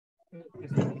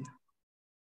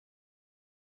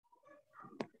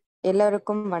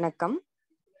எல்லோருக்கும் வணக்கம்.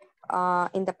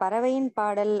 இந்த பறவையின்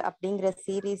பாடல் அப்படிங்கிற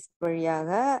சீரீஸ்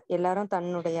வழியாக எல்லாரும்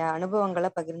தன்னுடைய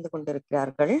அனுபவங்களை பகிர்ந்து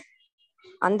கொண்டிருக்கிறார்கள்.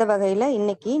 அந்த வகையில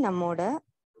இன்னைக்கு நம்மோட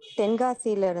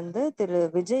தென்காசியிலிருந்து திரு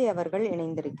விஜய் அவர்கள்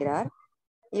இணைந்திருக்கிறார்.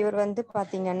 இவர்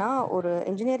பாத்தீங்கன்னா ஒரு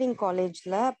இன்ஜினியரிங்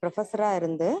காலேஜ்ல ப்ரொஃபஸரா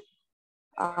இருந்து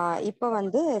இப்ப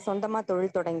சொந்தமா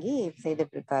தொழில் தொடங்கி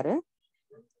செய்துட்டு இருக்காரு.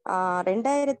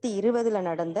 2020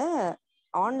 நடந்த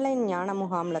ஆன்லைன் ஞான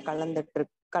முகாம்ல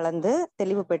கலந்து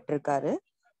தெளிவு பெற்றிருக்காரு.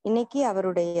 இன்னைக்கு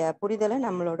அவருடைய புரிதலை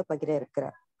நம்மளோட பகிர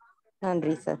இருக்கிறார்.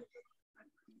 நன்றி சார்.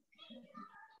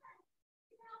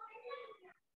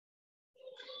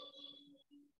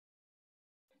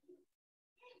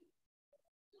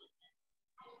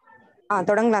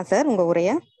 தொடங்கலாம் சார் உங்க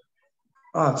உரைய.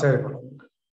 சரி,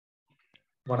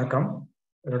 வணக்கம்.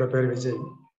 என்னோட பேர் விஜய்.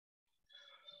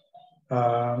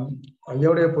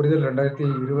 ஐயாவுடைய புரிதல்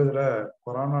 2020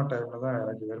 கொரோனா டைம்ல தான்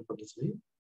எனக்கு ஏற்பட்டுச்சு.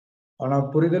 ஆனா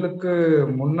புரிதலுக்கு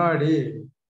முன்னாடி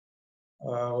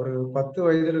ஒரு 10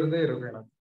 வயதிலிருந்தே இருக்கும்.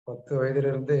 எனக்கு 10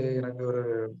 வயதிலிருந்தே எனக்கு ஒரு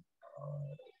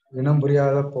இனம்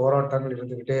புரியாத போராட்டங்கள்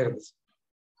இருந்துகிட்டே இருந்துச்சு.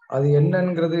 அது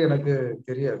என்னங்கிறது எனக்கு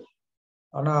தெரியாது.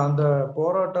 ஆனா அந்த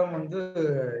போராட்டம்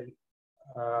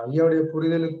ஐயாவுடைய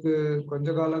புரிதலுக்கு கொஞ்ச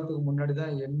காலத்துக்கு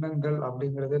முன்னாடிதான் எண்ணங்கள்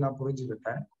அப்படிங்கறத நான்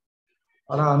புரிஞ்சுக்கிட்டேன்.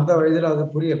 ஆனா அந்த வயதுல அது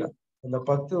புரியல. இந்த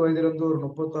 10 வயதுல இருந்து ஒரு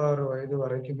 36 வயது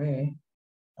வரைக்குமே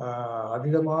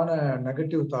அதிகமான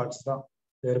நெகட்டிவ் தாட்ஸ் தான்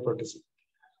ஏற்பட்டுச்சு.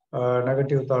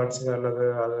 நெகட்டிவ் தாட்ஸ் அல்லது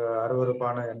அது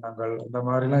அருவருப்பான எண்ணங்கள் இந்த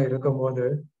மாதிரிலாம் இருக்கும்போது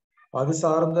அது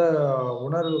சார்ந்த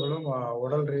உணர்வுகளும்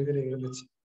உடல் ரீதியில இருந்துச்சு.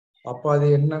 அப்ப அது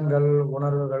எண்ணங்கள்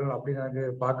உணர்வுகள் அப்படின்னு எனக்கு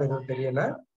பார்க்கறது தெரியல,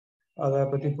 அதை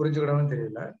பத்தி புரிஞ்சுக்கிடவும்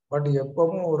தெரியல. பட்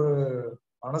எப்பவும் ஒரு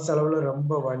மனசளவுல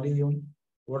ரொம்ப வலியும்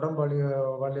உடம்பு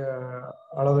வலி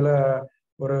அளவுல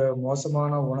ஒரு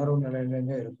மோசமான உணர்வு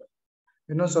நிலையிலுமே இருப்பேன்.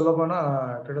 இன்னும் சொல்ல போனா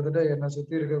கிட்டத்தட்ட என்னை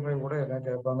சுத்தி இருக்கிறவங்க கூட என்ன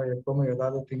கேட்பாங்க, எப்பவுமே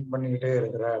ஏதாவது திங்க் பண்ணிக்கிட்டே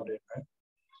இருக்கிற அப்படின்னு.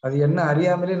 அது என்ன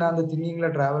அறியாமலே நான் அந்த திங்கிங்ல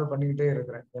டிராவல் பண்ணிக்கிட்டே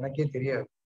இருக்கிறேன், எனக்கே தெரியாது.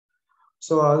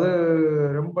 ஸோ அது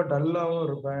ரொம்ப டல்லாவும்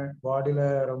இருப்பேன், பாடியில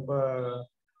ரொம்ப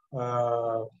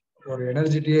ஒரு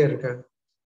எனர்ஜிட்டியே இருக்காது.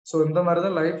 ஸோ இந்த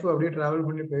மாதிரிதான் லைஃப் அப்படியே டிராவல்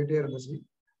பண்ணி போயிட்டே இருந்துச்சு.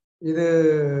 இது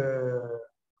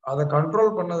அதை கண்ட்ரோல்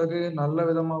பண்ணதுக்கு நல்ல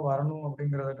விதமா வரணும்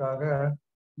அப்படிங்கிறதுக்காக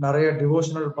நிறைய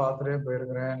டிவோஷனல் பாத்துட்டே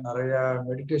போயிருக்கிறேன், நிறைய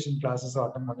மெடிடேஷன் கிளாஸஸ்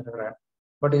அட்டன் பண்ணிருக்கிறேன்.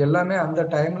 பட் எல்லாமே அந்த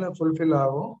டைம்ல ஃபுல்ஃபில்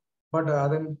ஆகும். பட்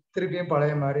அது திருப்பியும்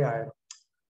பழைய மாதிரி ஆயிரும்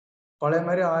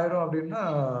அப்படின்னா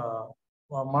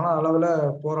மன அளவுல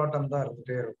போராட்டம் தான்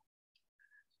இருந்துட்டே இருக்கும்.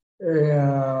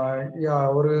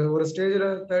 ஒரு ஸ்டேஜ்ல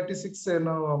 36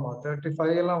 என்னவாமா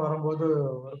 35 எல்லாம் வரும்போது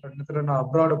ஒரு கட்டத்துல நான்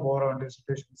அப்ராடு போற வேண்டிய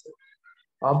சுச்சுவேஷன்ஸ்.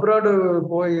 அப்ராடு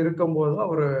போய் இருக்கும்போது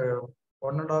தான் ஒரு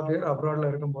 1.5 year அப்ராட்ல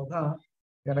இருக்கும்போது தான்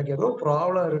எனக்கு ஏதோ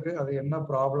ப்ராப்ளம் இருக்கு, அது என்ன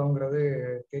ப்ராப்ளம்ங்கிறது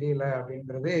தெரியல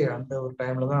அப்படிங்கிறது அந்த ஒரு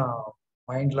டைம்ல தான்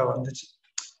மைண்ட்ல வந்துச்சு.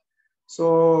 ஸோ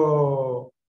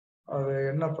அது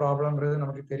என்ன ப்ராப்ளம்ங்கிறது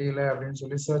நமக்கு தெரியல அப்படின்னு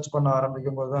சொல்லி சர்ச் பண்ண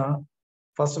ஆரம்பிக்கும் போது தான்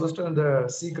ஃபர்ஸ்ட் இந்த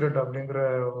சீக்ரெட் அப்படிங்கிற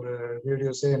ஒரு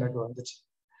வீடியோஸே எனக்கு வந்துச்சு.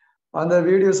 அந்த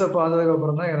வீடியோஸை பார்த்ததுக்கு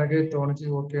அப்புறம் தான் எனக்கே தோணுச்சு,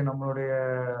 ஓகே நம்மளுடைய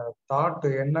தாட்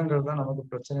எண்ணங்கள் தான் நமக்கு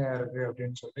பிரச்சனையா இருக்கு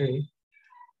அப்படின்னு சொல்லி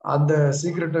அந்த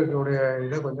சீக்ரெட்டுடைய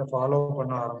இதை கொஞ்சம் ஃபாலோ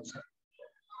பண்ண ஆரம்பிச்சேன்.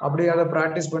 அப்படி அதை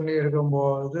ப்ராக்டிஸ் பண்ணி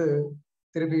இருக்கும்போது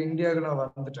திருப்பி இந்தியாவுக்கு நான்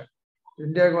வந்துட்டேன்.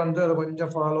 இந்தியாவுக்கு அதை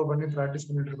கொஞ்சம் ஃபாலோ பண்ணி ப்ராக்டிஸ்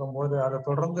பண்ணிட்டு இருக்கும்போது அதை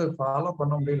தொடர்ந்து ஃபாலோ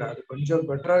பண்ண முடியல. அது கொஞ்சம்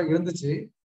பெட்டரா இருந்துச்சு,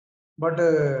 பட்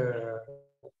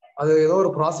அது ஏதோ ஒரு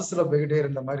ப்ராசஸ்ல போய்கிட்டே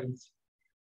இருந்த மாதிரி இருந்துச்சு.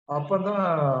 அப்பதான்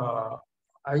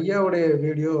ஐயாவுடைய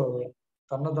வீடியோ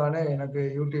தன்னைத்தானே எனக்கு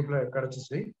யூடியூப்ல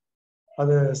கிடைச்சிச்சு.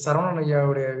 அது சரவணன்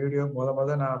ஐயாவுடைய வீடியோ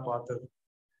முத நான் பார்த்தது.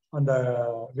 அந்த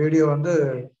வீடியோ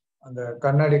அந்த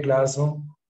கண்ணாடி கிளாஸும்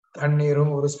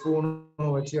தண்ணீரும் ஒரு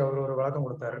ஸ்பூனும் வச்சு அவர் ஒரு விளக்கம்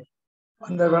கொடுத்தாரு.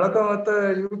 அந்த விளக்கத்தை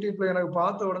யூடியூப்ல எனக்கு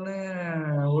பார்த்த உடனே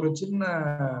ஒரு சின்ன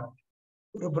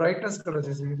ஒரு பிரைட்னஸ்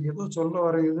கிடைச்சிச்சு. இது ஏதோ சொல்ல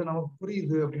வர இது நமக்கு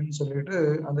புரியுது அப்படின்னு சொல்லிட்டு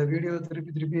அந்த வீடியோ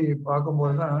திருப்பி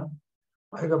பார்க்கும்போதுதான்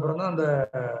அதுக்கப்புறம் தான் அந்த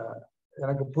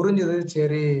எனக்கு புரிஞ்சுது,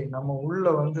 சரி நம்ம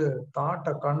உள்ள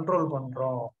தாட்டை கண்ட்ரோல்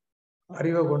பண்றோம்,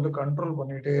 அறிவை கொண்டு கண்ட்ரோல்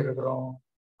பண்ணிட்டே இருக்கிறோம்,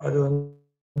 அது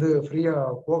ஃப்ரீயா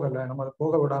போகலை, நம்ம அதை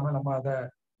போக விடாம நம்ம அதை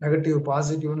நெகட்டிவ்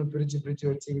பாசிட்டிவ்னு பிரிச்சு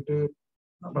வச்சுக்கிட்டு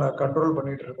நம்மளை கண்ட்ரோல்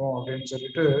பண்ணிட்டு இருக்கோம் அப்படின்னு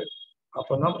சொல்லிட்டு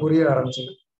அப்பதான் புரிய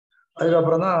ஆரம்பிச்சது.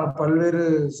 அதுக்கப்புறம் தான் பல்வேறு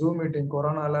ஜூம் மீட்டிங்,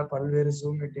 கொரோனால பல்வேறு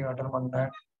ஜூம் மீட்டிங் அட்டன்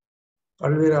பண்ணேன்,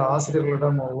 பல்வேறு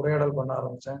ஆசிரியர்களிடம் உரையாடல் பண்ண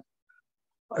ஆரம்பிச்சேன்.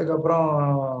 அதுக்கப்புறம்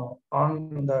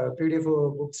இந்த பிடிஎஃப்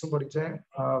புக்ஸும் படித்தேன்,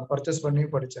 பர்ச்சேஸ் பண்ணி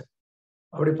படித்தேன்.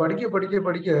 அப்படி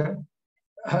படிக்க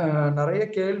நிறைய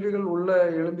கேள்விகள் உள்ள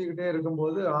எழும்பிக்கிட்டே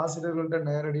இருக்கும்போது ஆசிரியர்கள்ட்ட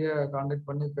நேரடியா கான்டாக்ட்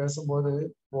பண்ணி பேசும்போது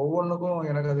ஒவ்வொன்றுக்கும்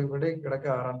எனக்கு அது விடை கிடைக்க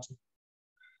ஆரம்பிச்சு.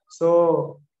 ஸோ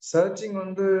சர்ச்சிங்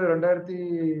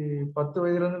 2010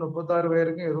 வயதுல இருந்து 36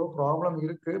 வயதுக்கும் ஏதோ ப்ராப்ளம்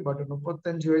இருக்கு. பட்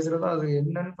 35 வயசுல தான் அது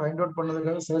என்னன்னு ஃபைண்ட் அவுட்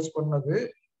பண்ணதுக்காக சர்ச் பண்ணது.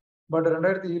 பட்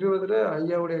 2020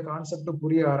 ஐயாவுடைய கான்செப்ட்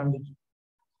புரிய ஆரம்பிக்கும்.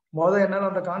 என்னால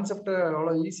அந்த கான்செப்டை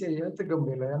அவ்வளவு ஈஸியா ஏத்துக்க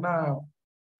முடியல. ஏன்னா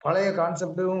பழைய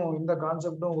கான்செப்டும் இந்த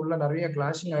கான்செப்டும் உள்ள நிறைய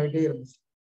கிளாஷிங் ஆகிட்டே இருந்துச்சு.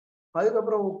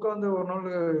 அதுக்கப்புறம் உட்காந்து ஒரு நாள்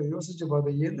யோசிச்சு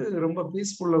பார்த்தேன், எது ரொம்ப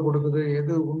பீஸ்ஃபுல்லா கொடுக்குது,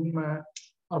 எது உண்மை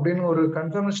அப்படின்னு ஒரு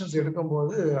கன்ஃபர்மேஷன்ஸ்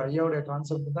எடுக்கும்போது ஐயாவுடைய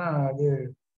கான்செப்ட் தான் அது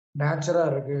நேச்சரா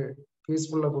இருக்கு,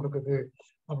 பீஸ்ஃபுல்லா கொடுக்குது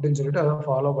அப்படின்னு சொல்லிட்டு அதை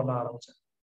ஃபாலோ பண்ண ஆரம்பிச்சேன்.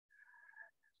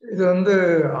 இது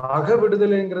அக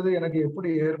விடுதலைங்கிறது எனக்கு எப்படி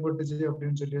ஏற்பட்டுச்சு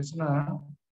அப்படின்னு சொல்லிச்சுன்னா,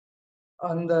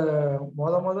 அந்த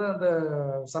அந்த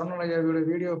சரவணன் ஐயாவுடைய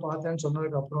வீடியோ பார்த்தேன்னு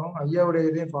சொன்னதுக்கு அப்புறம் ஐயாவுடைய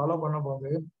இதையும் ஃபாலோ பண்ண போது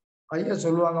ஐயா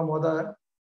சொல்லுவாங்க,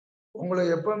 உங்களை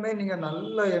எப்பவுமே நீங்க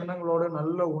நல்ல எண்ணங்களோட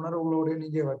நல்ல உணர்வுகளோட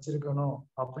நீங்க வச்சிருக்கணும்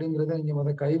அப்படிங்கிறத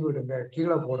நீங்க கைவிடுங்க,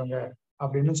 கீழே போடுங்க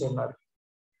அப்படின்னு சொன்னார்.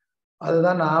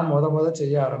 அதுதான் நான்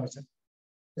செய்ய ஆரம்பிச்சேன்.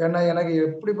 ஏன்னா எனக்கு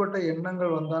எப்படிப்பட்ட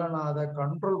எண்ணங்கள் வந்தாலும் நான் அதை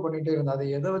கண்ட்ரோல் பண்ணிட்டே இருந்தேன். அதை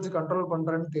எதை வச்சு கண்ட்ரோல்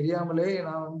பண்றேன்னு தெரியாமலே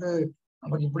நான்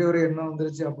நமக்கு இப்படி ஒரு எண்ணம்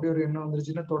வந்துருச்சு, அப்படி ஒரு எண்ணம்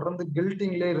வந்துருச்சுன்னு தொடர்ந்து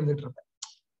கில்ட்டிங்லேயே இருந்துட்டு இருந்தேன்.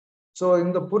 ஸோ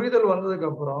இந்த புரிதல் வந்ததுக்கு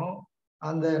அப்புறம்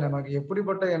நமக்கு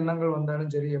எப்படிப்பட்ட எண்ணங்கள்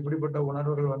வந்தாலும் சரி, எப்படிப்பட்ட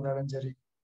உணர்வுகள் வந்தாலும் சரி,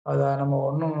 அதை நம்ம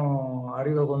ஒன்றும்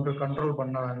அறிவை கொண்டு கண்ட்ரோல்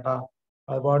பண்ண வேண்டாம்.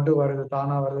 அது பாட்டு வருது,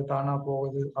 தானா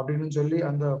போகுது அப்படின்னு சொல்லி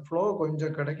அந்த ஃப்ளோ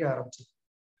கொஞ்சம் கிடைக்க ஆரம்பிச்சு.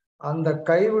 அந்த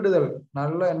கைவிடுதல்,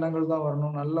 நல்ல எண்ணங்கள் தான்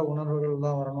வரணும், நல்ல உணர்வுகள்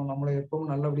தான் வரணும், நம்மளை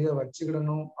எப்பவும் நல்லபடியா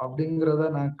வச்சுக்கிடணும்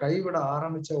அப்படிங்கிறத நான் கைவிட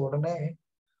ஆரம்பிச்ச உடனே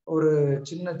ஒரு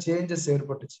சின்ன சேஞ்சஸ்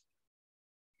ஏற்பட்டுச்சு.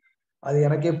 அது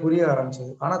எனக்கே புரிய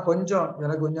ஆரம்பிச்சது. ஆனா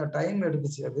எனக்கு கொஞ்சம் டைம்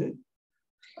எடுத்துச்சு அது.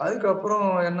 அதுக்கப்புறம்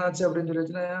என்னாச்சு அப்படின்னு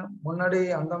சொல்லிச்சுன்னா, முன்னாடி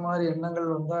அந்த மாதிரி எண்ணங்கள்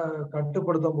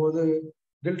கட்டுப்படுத்தும் போது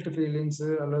கில்ட் ஃபீலிங்ஸ்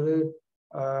அல்லது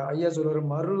ஐயா சொல்ற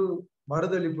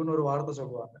மறுதளிப்புன்னு ஒரு வார்த்தை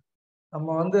சொல்லுவாங்க.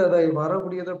 நம்ம அதை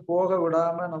வரக்கூடியதை போக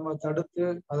விடாம நம்ம தடுத்து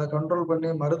அதை கண்ட்ரோல்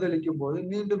பண்ணி மறுதளிக்கும் போது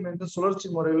மீண்டும் மீண்டும் சுழற்சி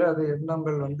முறையில அது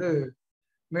எண்ணங்கள்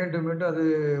மீண்டும் மீண்டும் அது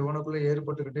உனக்குள்ள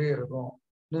ஏற்பட்டுக்கிட்டே இருக்கும்.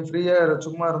 நீ ஃப்ரீயா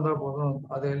சும்மா இருந்தா போதும்,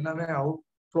 அது எல்லாமே அவுட்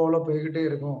ஃப்ளோல போய்கிட்டே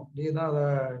இருக்கும், நீ தான் அதை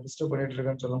டிஸ்டர்ப் பண்ணிட்டு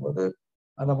இருக்கன்னு சொல்லும்போது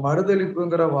அந்த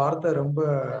மறுதளிப்புங்கிற வார்த்தை ரொம்ப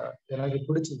எனக்கு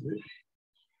பிடிச்சது.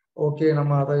 ஓகே,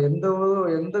 நம்ம அதை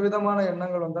எந்த விதமான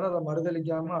எண்ணங்கள் வந்தாலும் அதை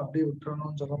மறுதளிக்காம அப்படியே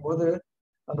விட்டுறணும்னு சொல்லும் போது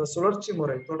அந்த சுழற்சி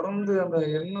முறை தொடர்ந்து அந்த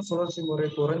எண்ண சுழற்சி முறை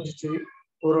குறைஞ்சிச்சு.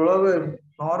 ஓரளவு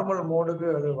நார்மல் மோடுக்கு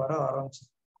அது வர ஆரம்பிச்சு.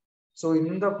 ஸோ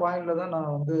இந்த பாயிண்ட்ல தான்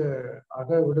நான் அக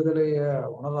விடுதலைய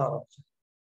உணர ஆரம்பிச்சேன்.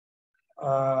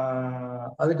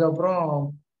 அதுக்கப்புறம்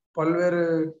பல்வேறு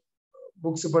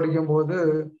புக்ஸ் படிக்கும்போது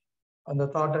அந்த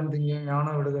தாட் அண்ட் திங்கிங், ஞான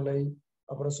விடுதலை,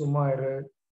 அப்புறம் சும்மா இரு,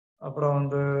 அப்புறம்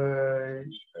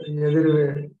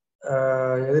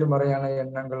எதிர்மறையான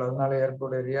எண்ணங்கள் அதனால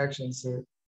ஏற்படைய ரியாக்ஷன்ஸு,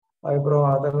 அதுக்கப்புறம்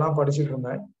அதெல்லாம் படிச்சுட்டு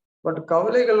இருந்தேன். பட்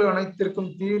கவலைகள்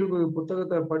அனைத்திற்கும் தீர்வு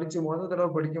புத்தகத்தை படிச்சு தடவை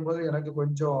படிக்கும்போது எனக்கு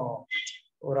கொஞ்சம்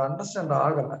ஒரு அண்டர்ஸ்டாண்ட்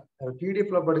ஆகலை.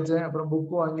 பிடிஎஃப்ல படித்தேன், அப்புறம்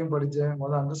புக்கு வாங்கியும் படித்தேன்.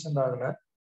 அண்டர்ஸ்டாண்ட் ஆகலை.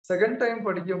 செகண்ட் டைம்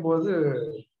படிக்கும்போது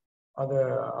அது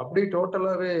அப்படி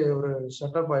டோட்டலாவே ஒரு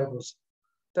ஷட்டப் ஆகி போச்சு.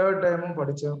 தேர்ட் டைமும்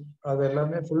படித்தேன், அது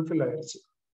எல்லாமே ஃபுல்ஃபில் ஆயிடுச்சு.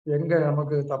 எங்க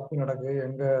நமக்கு தப்பு நடக்குது,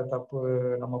 எங்க தப்பு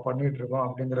நம்ம பண்ணிட்டு இருக்கோம்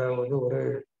அப்படிங்கிற ஒரு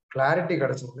கிளாரிட்டி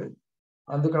கிடைச்சது.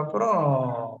 அதுக்கப்புறம்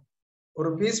ஒரு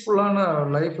பீஸ்ஃபுல்லான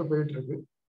லைஃப் போயிட்டு இருக்கு.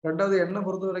 ரெண்டாவது என்னை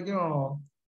பொறுத்த வரைக்கும்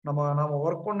நம்ம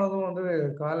ஒர்க் பண்ணதும்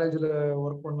காலேஜ்ல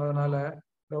ஒர்க் பண்ணதுனால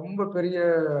ரொம்ப பெரிய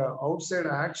அவுட் சைடு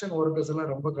ஆக்ஷன் ஒர்க்கர்ஸ்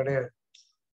எல்லாம் ரொம்ப கிடையாது.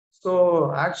 ஸோ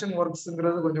ஆக்ஷன்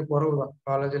ஒர்க்ஸுங்கிறது கொஞ்சம் குறைவு தான்.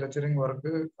 காலேஜ் லெக்சரிங்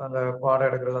ஒர்க்கு, அந்த பாடம்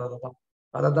எடுக்கிறது, அதுதான்.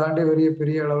 அதை தாண்டி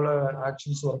பெரிய அளவுல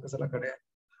ஆக்ஷன்ஸ் ஒர்க்கர்ஸ் எல்லாம் கிடையாது.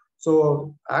 ஸோ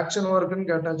ஆக்ஷன்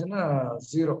ஒர்க்குன்னு கேட்டாச்சுன்னா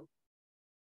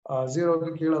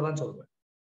ஜீரோவுக்கு கீழே தான் சொல்றேன்.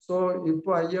 ஸோ இப்போ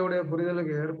ஐயாவுடைய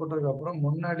புரிதலுக்கு ஏற்பட்டதுக்கு அப்புறம்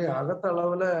முன்னாடி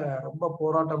அகத்தளவுல ரொம்ப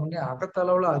போராட்டம் பண்ணி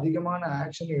அகத்தளவுல அதிகமான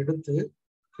ஆக்ஷன் எடுத்து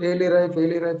ஃபெயிலியர்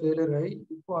ஆகி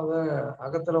இப்போ அதை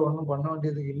அகத்துல ஒன்றும் பண்ண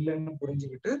வேண்டியது இல்லைன்னு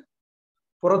புரிஞ்சுக்கிட்டு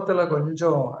புறத்துல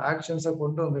கொஞ்சம் ஆக்ஷன்ஸை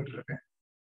கொண்டு வந்துட்டு இருக்கேன்.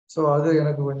 ஸோ அது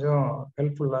எனக்கு கொஞ்சம்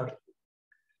ஹெல்ப்ஃபுல்லா இருக்கு.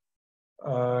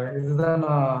 இதுதான்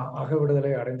நான் அக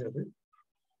விடுதலை அடைஞ்சது.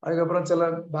 அதுக்கப்புறம் சில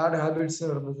பேட்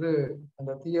ஹேபிட்ஸும் இருந்தது.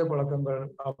 அந்த தீய பழக்கங்கள்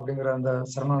அப்படிங்கிற அந்த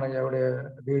சரவணன் ஐயாவுடைய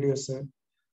வீடியோஸு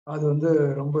அது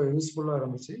ரொம்ப யூஸ்ஃபுல்லா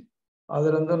இருந்துச்சு.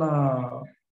 அதுல இருந்து நான்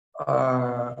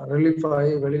ரிலீஃப்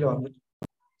ஆகி வெளியில வந்துட்டேன்.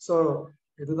 ஸோ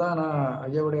இதுதான் நான்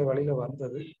ஐயாவுடைய வழியில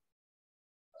வந்தது.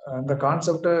 அந்த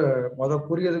கான்செப்டை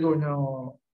புரியறதுக்கு கொஞ்சம்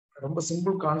ரொம்ப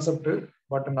சிம்பிள் கான்செப்ட்.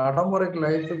 பட் நடைமுறைக்கு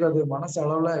லைஃபுக்கு அது மனசு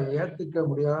அளவுல ஏத்துக்க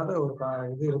முடியாத ஒரு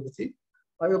இது இருந்துச்சு.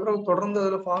 அதுக்கப்புறம் தொடர்ந்து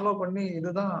அதில் ஃபாலோ பண்ணி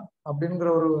இதுதான் அப்படிங்கிற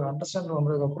ஒரு அண்டர்ஸ்டாண்ட்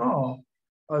வந்ததுக்கு அப்புறம்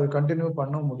அது கண்டினியூ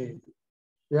பண்ண முடியுது.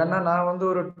 ஏன்னா நான் வந்து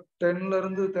ஒரு 10ல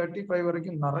இருந்து 35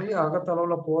 வரைக்கும் நிறைய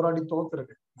அகத்தளவுல போராடி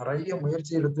தோத்துருக்கேன். நிறைய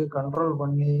முயற்சி எடுத்து கண்ட்ரோல்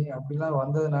பண்ணி அப்படிலாம்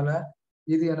வந்ததுனால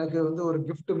இது எனக்கு வந்து ஒரு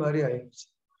கிஃப்ட் மாதிரி ஆயிடுச்சு.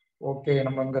 ஓகே,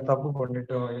 நம்ம இங்க தப்பு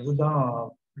பண்ணிட்டோம், இதுதான்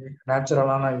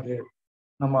நேச்சுரலான இது,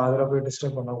 நம்ம அதுல போய்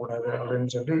டிஸ்டர்ப் பண்ணக்கூடாது அப்படின்னு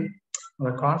சொல்லி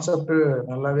அந்த கான்செப்ட்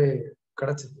நல்லாவே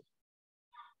கிடைச்சிது.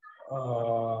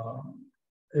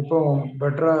 இப்போ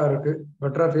பெட்டரா இருக்கு,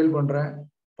 பெட்டரா ஃபீல் பண்றேன்.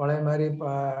 பழைய மாதிரி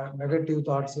நெகட்டிவ்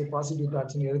தாட்ஸ் பாசிட்டிவ்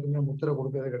தாட்ஸ்ன்னு எதுக்குமே முத்திரை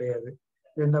கொடுக்கறது கிடையாது.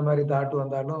 எந்த மாதிரி தாட்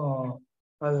வந்தாலும்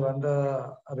அது வந்தா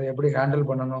அதை எப்படி ஹேண்டில்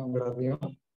பண்ணணுங்கிறதையும்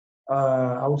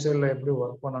அவுட் சைடில் எப்படி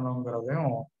ஒர்க்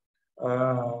பண்ணணுங்கிறதையும்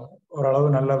ஓரளவு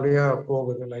நல்லபடியா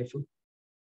போகுது லைஃப்.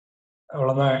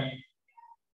 அவ்வளவுதான்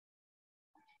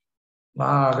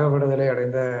நான் அக விடுதலை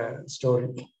அடைந்த ஸ்டோரி.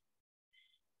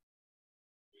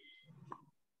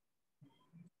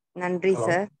 நன்றி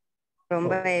சார்.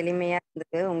 ரொம்ப எளிமையா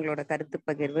இருந்தது உங்களோட கருத்து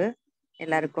பகிர்வு.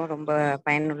 எல்லாருக்கும் ரொம்ப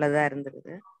பயனுள்ளதா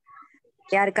இருந்தது.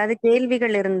 யாருக்காவது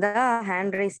கேள்விகள் இருந்தா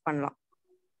ஹேண்ட் ரைஸ் பண்ணலாம்.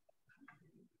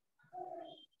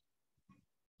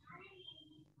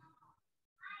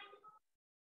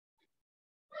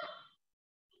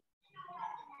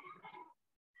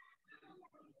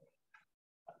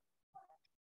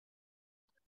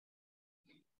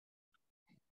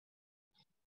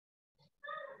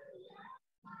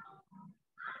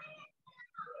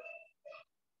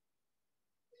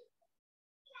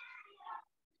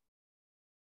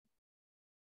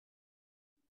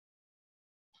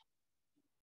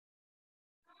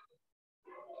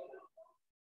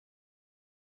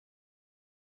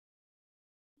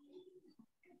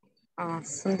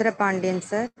 சுந்தரபாண்டியன்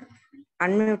சார்,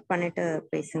 அன்மியூட் பண்ணிட்டு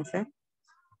பேசுங்க சார்.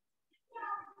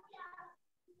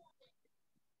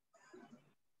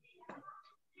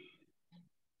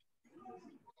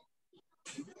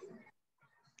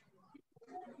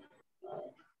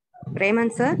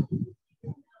 ரேமன் சார்,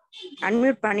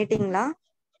 அன்மியூட் பண்ணிட்டீங்களா?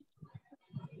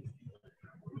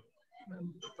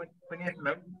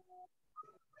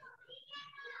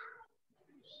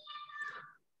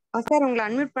 சார் உங்களை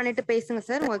அன்மியூட் பண்ணிட்டு பேசுங்க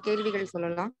சார், உங்க கேள்விகள்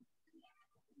சொல்லலாம்.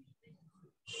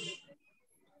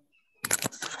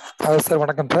 சார்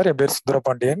வணக்கம் சார், என் பேர்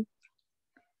சுந்தரபாண்டியன்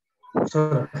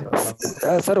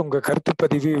சார். உங்க கருத்து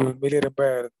பதிவு உண்மையிலேயே ரொம்ப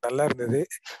நல்லா இருந்தது.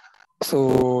 ஸோ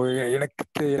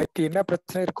எனக்கு என்ன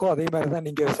பிரச்சனை இருக்கோ அதே மாதிரிதான்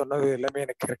நீங்க சொன்னது எல்லாமே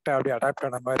எனக்கு கரெக்டா அப்படியே அடாப்ட்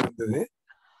ஆன மாதிரி இருந்தது.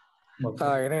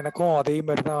 ஏன்னா எனக்கும் அதே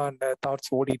மாதிரிதான் அந்த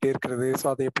தாட்ஸ் ஓடிட்டே இருக்கிறது. ஸோ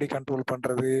அதை எப்படி கண்ட்ரோல்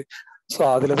பண்றது, ஸோ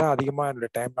அதுலதான் அதிகமா என்னோட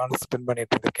டைம் நானும் ஸ்பெண்ட்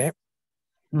பண்ணிட்டு இருக்கேன்.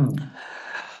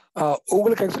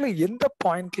 உங்களுக்கு ஆக்சுவலா எந்த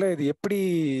பாயிண்ட்ல இது எப்படி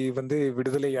வந்து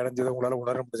விடுதலை அடைஞ்சதை உங்களால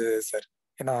உணர முடிஞ்சது சார்?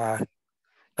 ஏன்னா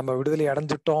நம்ம விடுதலை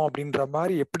அடைஞ்சிட்டோம் அப்படின்ற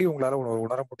மாதிரி எப்படி உங்களால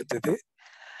உணர முடிஞ்சது?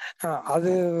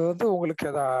 அது வந்து உங்களுக்கு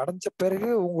அதை அடைஞ்ச பிறகு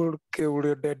உங்களுக்கு ஒரு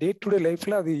டே டு டே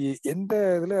லைஃப்ல அது எந்த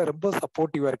இதுல ரொம்ப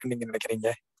சப்போர்ட்டிவா இருக்குன்னு நீங்க நினைக்கிறீங்க?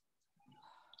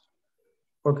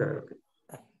 Okay okay.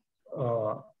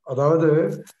 அதாவது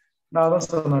நான் தான்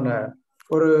சொன்னேன்,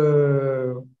 ஒரு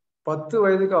 10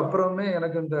 வயதுக்கு அப்புறமே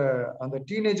எனக்கு அந்த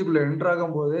டீனேஜுக்குள்ள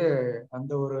என்ட்ராகும் போதே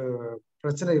அந்த ஒரு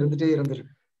பிரச்சனை இருந்துட்டே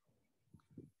இருந்திருக்கு.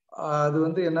 அது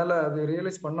வந்து என்னால அது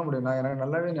ரியலைஸ் பண்ண முடியும். நான் எனக்கு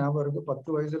நல்லாவே ஞாபகம் இருக்கு, 10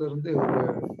 வயசுல இருந்து ஒரு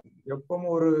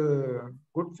எப்பவும் ஒரு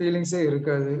குட் ஃபீலிங்ஸே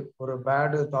இருக்காது. ஒரு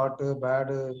பேடு தாட்டு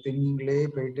பேடு திங்கிங்லேயே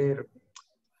போயிட்டே இருக்கும்.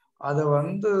 அதை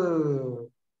வந்து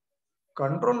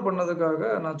கண்ட்ரோல் பண்ணதுக்காக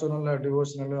நான் சொன்னல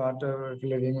devotional art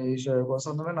living Isha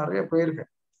course அந்த மாதிரி நிறைய போயிருக்கேன்.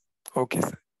 Okay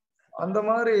sir. அந்த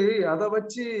மாதிரி அதை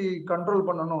வச்சு கண்ட்ரோல்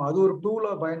பண்ணணும், அது ஒரு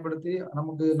டூலா பயன்படுத்தி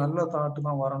நமக்கு நல்ல தாட்டு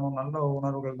தான் வரணும், நல்ல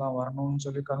உணர்வுகள் தான் வரணும்னு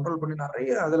சொல்லி கண்ட்ரோல் பண்ணி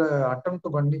நிறைய அதுல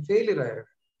அட்டெம்ப்ட் பண்ணி ஃபெயிலியர்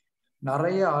ஆயிருக்கேன்.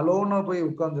 நிறைய அலோனா போய்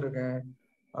உட்கார்ந்துருக்கேன்.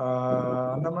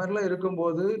 அந்த மாதிரிலாம்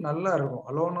இருக்கும்போது நல்லா இருக்கும்.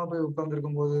 அலோனா போய்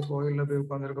உட்கார்ந்துருக்கும் போது, கோயில்ல போய்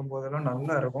உட்கார்ந்துருக்கும் போதெல்லாம்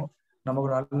நல்லா இருக்கும். நமக்கு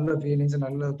நல்ல ஃபீலிங்ஸ்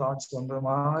நல்ல தாட்ஸ் வந்த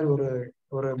மாதிரி ஒரு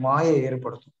ஒரு மாயை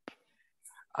ஏற்படுத்தும்.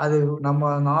 அது நம்ம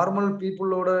நார்மல்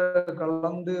பீப்புளோட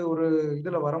கலந்து ஒரு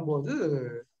இதுல வரும்போது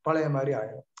பழைய மாதிரி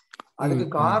ஆயிடும். அதுக்கு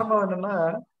காரணம் என்னன்னா,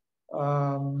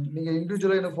 நீங்க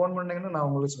இண்டிவிஜுவலா எனக்கு போன் பண்ணீங்கன்னா நான்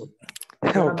உங்களுக்கு சொல்றேன்.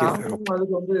 ஏன்னா நாங்களும்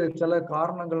அதுக்கு வந்து சில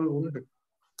காரணங்கள் உண்டு.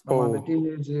 நம்ம அந்த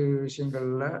டீனேஜ்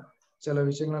விஷயங்கள்ல சில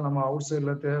விஷயங்களை நம்ம அவுட்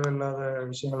சைட்ல தேவையில்லாத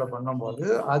விஷயங்களை பண்ணும்போது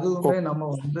அதுவுமே நம்ம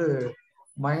வந்து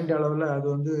மைண்ட் அளவுல அது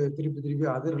வந்து திருப்பி திருப்பி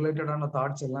அது ரிலேட்டடான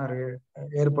தாட்ஸ் எல்லாம்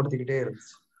ஏற்படுத்திக்கிட்டே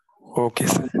இருந்துச்சு. Okay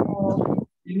sir.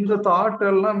 இந்த தாட்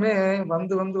எல்லாமே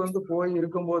வந்து வந்து வந்து போய்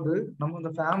இருக்கும்போது நம்ம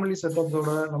இந்த ஃபேமிலி செட்டப்போட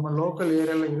நம்ம லோக்கல்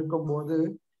ஏரியால இருக்கும்போது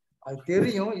அது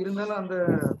தெரியும். இருந்தாலும் அந்த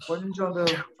கொஞ்சம் அந்த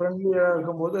ஃப்ரெண்ட்லியா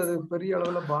இருக்கும்போது அது பெரிய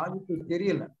அளவுல பாதிப்பு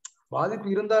தெரியல. பாதிப்பு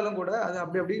இருந்தாலும் கூட அது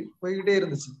அப்படி அப்படி போய்கிட்டே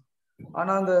இருந்துச்சு.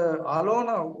 ஆனா அந்த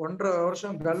அலோனா 1.5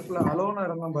 வருஷம் கல்ஃப்ல அலோனா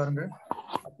இருந்தோம் பாருங்க.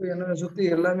 அப்ப என்ன சுத்தி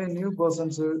எல்லாமே நியூ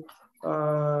பர்சன்ஸ்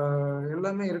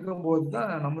எல்லாமே இருக்கும்போது தான்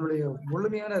நம்மளுடைய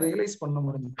முழுமையான ரியலைஸ் பண்ண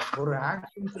முடிஞ்சது. ஒரு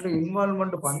ஆக்ஷன்ஸ்ல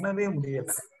இன்வால்வ்மெண்ட் பண்ணவே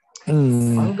முடியல.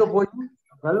 அங்க போய்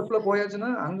கல்ஃப்ல போயாச்சுன்னா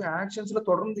அங்க ஆக்ஷன்ஸ்ல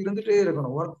தொடர்ந்து இருந்துட்டே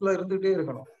இருக்கணும், ஒர்க்ல இருந்துட்டே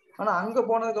இருக்கணும். ஆனா அங்க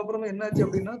போனதுக்கு அப்புறமா என்னாச்சு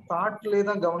அப்படின்னா தாட்லயே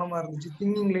தான் கவனமா இருந்துச்சு,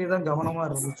 திங்கிங்லயே தான் கவனமா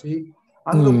இருந்துச்சு.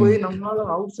 அங்க போய் நம்மளால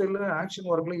அவுட் சைட்ல ஆக்ஷன்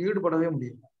ஒர்க்ல ஈடுபடவே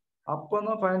முடியல.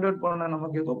 அப்பதான் ஃபைண்ட் அவுட் பண்ண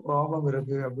நமக்கு ஏதோ ப்ராப்ளம்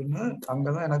இருக்கு அப்படின்னு.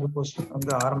 அங்கதான் எனக்கு கொஸ்டின்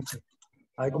வந்து ஆரம்பிச்சது.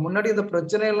 அதுக்கு முன்னாடி இந்த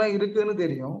பிரச்சனை எல்லாம் இருக்குன்னு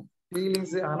தெரியும்,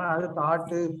 ஃபீலிங்ஸ். ஆனா அது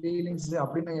தாட்டு ஃபீலிங்ஸ்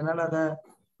அப்படின்னு என்னால அதை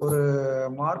ஒரு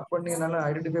மார்க் பண்ணி என்னால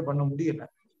ஐடென்டிஃபை பண்ண முடியல.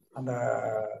 அந்த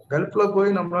கல்ஃப்ல போய்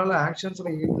நம்மளால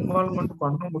ஆக்ஷன்ஸ்ல இன்வால்வ்மெண்ட்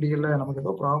பண்ண முடியல. நமக்கு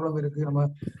ஏதோ ப்ராப்ளம் இருக்கு, நம்ம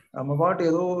நம்ம பாட்டு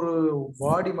ஏதோ ஒரு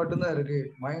பாடி மட்டும்தான் இருக்கு,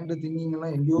 மைண்ட் திங்கிங்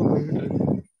எல்லாம் எங்கேயோ போய்கிட்டு இருக்கு.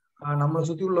 நம்மளை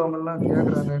சுத்தி உள்ளவங்க எல்லாம்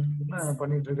கேக்குறாங்க என்ன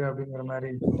பண்ணிட்டு இருக்கு அப்படிங்கிற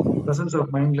மாதிரி பிரசன்ஸ்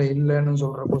ஆஃப் மைண்ட்ல இல்லைன்னு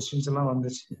சொல்ற கொஸ்டின்ஸ் எல்லாம்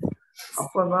வந்துச்சு.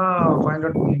 அப்பதான் ஃபைண்ட்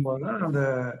அவுட் பண்ணும்போது அந்த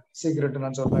சீக்ரெட்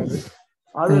நான் சொன்னது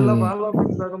அது எல்லாம் ஃபாலோ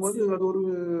பண்ணி பார்க்கும்போது அது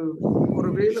ஒரு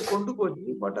வேல கொண்டு போச்சு.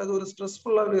 பட் அது ஒரு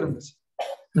ஸ்ட்ரெஸ்ஃபுல்லாவே இருந்துச்சு.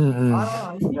 ஆனா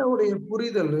ஐயாவுடைய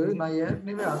புரிதல் நான்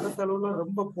ஏற்கனவே அகத்தளவுல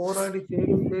ரொம்ப போராடி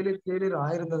ஃபெயிலியர்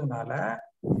ஆயிருந்ததுனால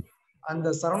அந்த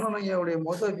சரவணன் ஐயாவுடைய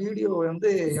வீடியோ வந்து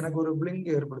எனக்கு ஒரு பிளிங்க்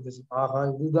ஏற்படுத்துச்சு. ஆஹா,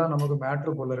 இதுதான் நமக்கு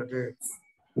மேட்ரு போல இருக்கு.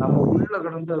 நம்ம உள்ள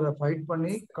கடந்து அதை ஃபைட்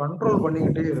பண்ணி கண்ட்ரோல்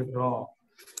பண்ணிக்கிட்டே இருக்கிறோம்,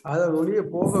 அதை வெளியே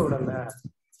போக விடல.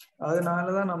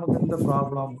 அதனாலதான் நமக்கு இந்த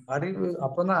ப்ராப்ளம். அறிவு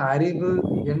அப்பதான் அறிவு,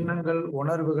 எண்ணங்கள்,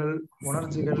 உணர்வுகள்,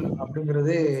 உணர்ச்சிகள்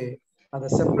அப்படிங்கிறதே அதை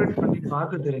செப்பரேட் பண்ணி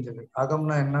பார்க்க தெரிஞ்சது.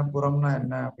 அகம்னா என்ன, புறம்னா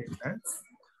என்ன அப்படின்னு.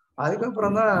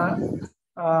 அதுக்கப்புறம் தான்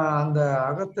அந்த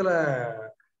அகத்துல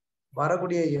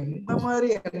வரக்கூடிய எந்த மாதிரி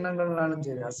எண்ணங்கள்னாலும்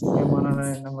சரி, அசிங்கமான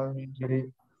எண்ணங்களும் சரி,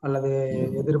 அல்லது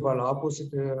எதிர்பால்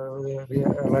ஆப்போசிட்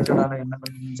ரிலேட்டடான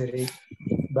எண்ணங்களும் சரி,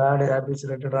 பேட் ஹேபிட்ஸ்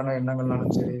ரிலேட்டடான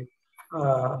எண்ணங்கள்னாலும் சரி,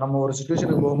 நம்ம ஒரு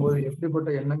சுச்சுவேஷனுக்கு போகும்போது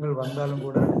எப்படிப்பட்ட எண்ணங்கள் வந்தாலும்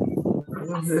கூட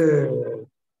அது வந்து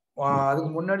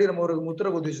அதுக்கு முன்னாடி நம்ம ஒரு முத்திரை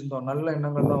குத்தி வச்சிருந்தோம், நல்ல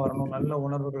எண்ணங்கள் தான் வரணும், நல்ல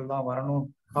உணர்வுகள் தான் வரணும்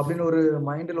அப்படின்னு ஒரு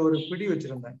மைண்ட்ல ஒரு பிடி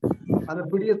வச்சிருந்தேன். அந்த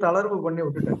பிடியை தளர்வு பண்ணி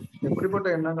விட்டுட்டேன். எப்படிப்பட்ட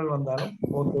எண்ணங்கள் வந்தாலும்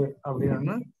ஓகே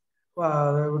அப்படின்னு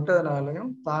அதை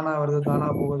விட்டதுனாலையும் தானா வருது தானா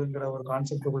போகுதுங்கிற ஒரு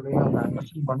கான்செப்டுக்குள்ளேயும் அந்த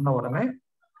அண்டர்ஸ்டாண்ட் பண்ண உடனே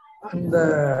அந்த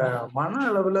மன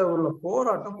அளவுல உள்ள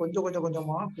போராட்டம் கொஞ்சம் கொஞ்சம்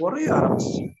கொஞ்சமா குறைய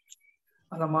ஆரம்பிச்சிச்சு.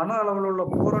 அந்த மன அளவுல உள்ள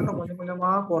போராட்டம் கொஞ்சம்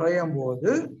கொஞ்சமா குறையும்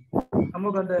போது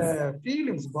நமக்கு அந்த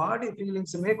ஃபீலிங்ஸ், பாடி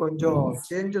ஃபீலிங்ஸுமே கொஞ்சம்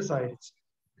சேஞ்சஸ் ஆயிடுச்சு.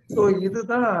 ஸோ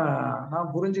இதுதான்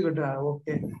நான் புரிஞ்சுக்கிட்டேன்.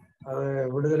 ஓகே, அது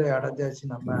விடுதலை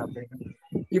அடைஞ்சாச்சு நம்ம அப்படின்னு.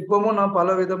 இப்பவும் நான்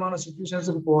பல விதமான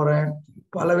சுச்சுவேஷன்ஸுக்கு போறேன்,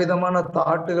 பல விதமான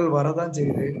தாட்டுகள் வரதான்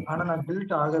செய்யுது. ஆனா நான்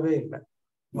கில்ட் ஆகவே இல்லை.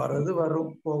 வர்றது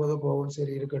வரும், போகுது போகும்,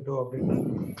 சரி இருக்கட்டும் அப்படின்னு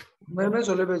உண்மையுமே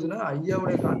சொல்ல பேசுனா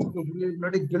ஐயாவுடைய கான்செப்ட் புரியறதுக்கு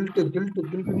முன்னாடி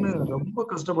கில்ட்டுன்னு ரொம்ப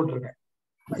கஷ்டப்பட்டிருக்கேன்.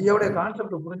 ஐயாவுடைய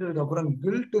கான்செப்ட் புரிஞ்சதுக்கு அப்புறம்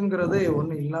கில்ட்டுங்கிறதே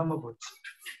ஒண்ணு இல்லாம போச்சு.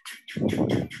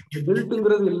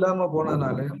 கில்ட்டுங்கிறது இல்லாம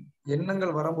போனதுனாலையும்,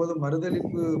 எண்ணங்கள் வரும்போது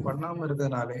மறுதளிப்பு பண்ணாம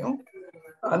இருக்கிறதுனாலையும்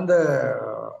அந்த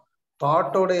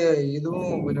தாட்டோடைய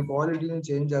இதுவும் கொஞ்சம் குவாலிட்டியும்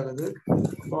சேஞ்ச் ஆகுது,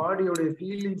 பாடியோடைய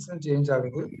ஃபீலிங்ஸும் சேஞ்ச்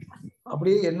ஆகுது.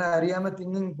 அப்படியே என்ன அறியாம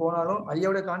திங்கிங் போனாலும்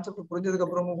ஐயாவுடைய கான்செப்ட் புரிஞ்சதுக்கு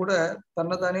அப்புறமும் கூட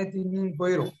தன்னைத்தானே திங்கிங்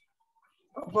போயிடும்.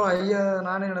 அப்போ ஐயா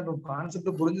நானே எனக்கு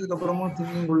கான்செப்ட் புரிஞ்சதுக்கு அப்புறமும்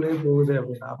திங்கிங் உள்ளே போகுது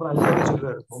அப்படின்னு. அப்புறம் ஐயாவே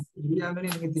சொல்றாரு, தெரியாம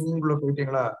நீங்க திங்கிங் உள்ள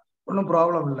போயிட்டீங்களா, ஒன்றும்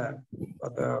ப்ராப்ளம் இல்லை,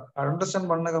 அதை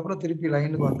அண்டர்ஸ்டாண்ட் பண்ணதுக்கு அப்புறம் திருப்பி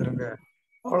லைனுக்கு வந்துருங்க,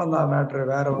 அவ்வளவுதான் மேட்ரு,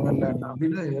 வேற ஒண்ணும் இல்லை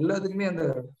அப்படின்னு. எல்லாத்துக்குமே அந்த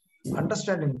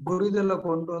அண்டர்ஸ்டாண்டிங், புரிதலை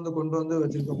கொண்டு வந்து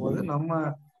வச்சிருக்கும் போது நம்ம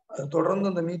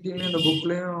தொடர்ந்து அந்த மீட்டிங்லயும் இந்த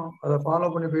புக்லயும் அதை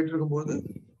ஃபாலோ பண்ணி போயிட்டு இருக்கும் போது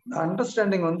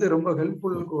அண்டர்ஸ்டாண்டிங் வந்து ரொம்ப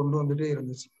ஹெல்ப்ஃபுல் கொண்டு வந்துட்டே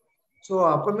இருந்துச்சு. ஸோ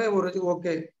அப்பவுமே ஒரு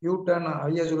ஓகே, யூ டர்ன்,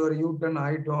 ஐயா சொல்லுவார் யூ டர்ன்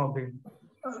ஆயிட்டோம் அப்படின்னு.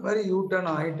 அது மாதிரி யூ டர்ன்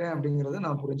ஆயிட்டேன் அப்படிங்கறத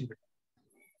நான் புரிஞ்சுக்கிட்டேன்.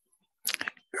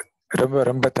 ரொம்ப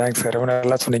ரொம்ப தேங்க்ஸ் சார், ரொம்ப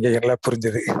நல்லா சொன்னீங்க, எல்லாம்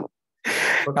புரிஞ்சது.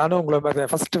 நானும் உங்களை மாதிரி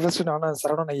ஃபர்ஸ்ட் நானும்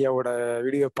சரவணன் ஐயாவோட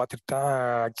வீடியோ பார்த்துட்டு தான்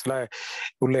ஆக்சுவலா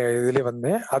உள்ள இதுலயே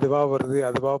வந்தேன். அதுவா வருது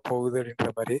அதுவா போகுது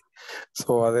அப்படின்ற மாதிரி.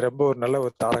 ஸோ அது ரொம்ப ஒரு நல்ல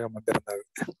ஒரு தாரகம் வந்திருந்தது.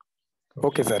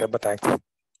 ஓகே சார், ரொம்ப தேங்க்ஸ்.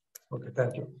 Okay,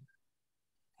 thank you.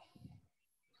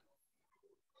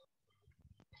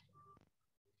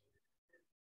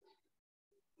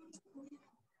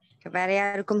 வேற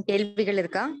யாருக்கும் கேள்விகள்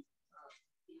இருக்கா?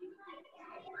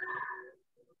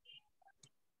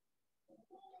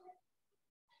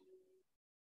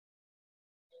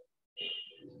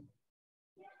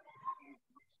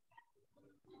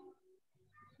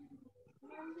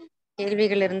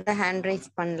 கேள்விகள் இருந்தா ஹேண்ட் ரைஸ்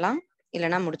பண்ணலாம்,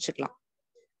 இல்லைன்னா முடிச்சுக்கலாம்.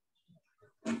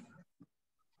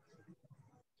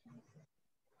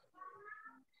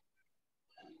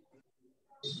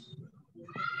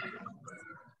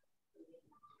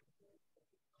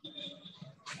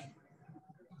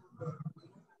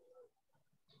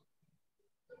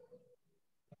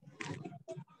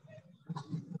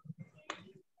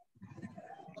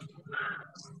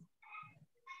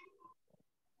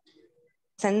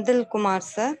 செந்தில்குமார்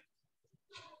சார்,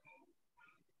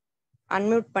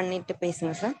 அன்மியூட் பண்ணிட்டு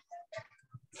பேசுங்க சார்.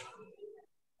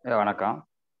 வணக்கம்.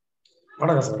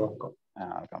 வணக்கம் சார். வணக்கம்.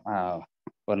 வணக்கம்.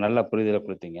 ஒரு நல்ல புரிதலை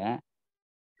கொடுத்தீங்க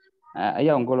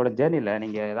ஐயா. உங்களோட ஜேர்னியில்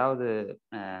நீங்கள் ஏதாவது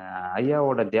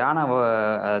ஐயாவோட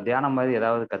தியானம் மாதிரி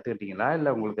ஏதாவது கற்றுக்கிட்டீங்களா,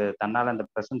 இல்லை உங்களுக்கு தன்னால் அந்த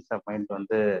ப்ரெசன்ஸ் ஆஃப் மைண்ட்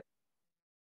வந்து?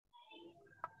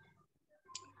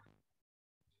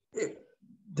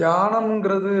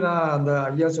 தியானம்ங்கிறது நான் அந்த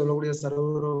ஐயா சொல்லக்கூடிய சர்வ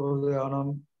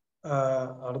தியானம்,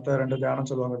 அடுத்த 2 தியானம்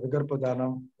சொல்லுவாங்க, விகற்ப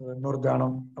தியானம், இன்னொரு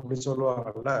தியானம் அப்படி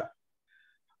சொல்லுவாங்கல்ல.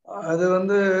 அது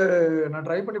வந்து நான்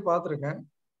ட்ரை பண்ணி பார்த்துருக்கேன்.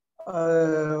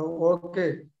 ஓகே.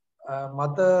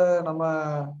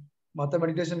 மற்ற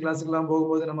மெடிடேஷன் கிளாஸுக்கெல்லாம்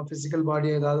போகும்போது நம்ம பிசிக்கல்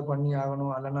பாடியை ஏதாவது பண்ணி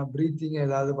ஆகணும், இல்லைன்னா ப்ரீத்திங்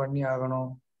ஏதாவது பண்ணி ஆகணும்,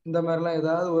 இந்த மாதிரிலாம்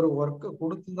ஏதாவது ஒரு ஒர்க்கை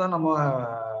கொடுத்து தான் நம்ம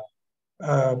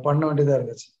பண்ண வேண்டியதா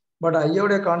இருந்துச்சு. பட்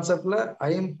ஐயோடைய கான்செப்ட்ல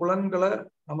ஐம்புலன்களை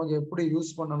நமக்கு எப்படி யூஸ்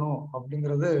பண்ணணும்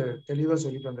அப்படிங்கிறது தெளிவா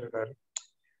சொல்லிட்டு வந்திருக்காரு.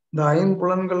 இந்த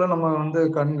ஐம்புலன்களை நம்ம வந்து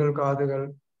கண்கள், காதுகள்,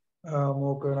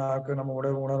 மூக்கு, நாக்கு, நம்ம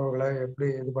உணர்வுகளை எப்படி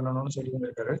இது பண்ணணும்னு சொல்லி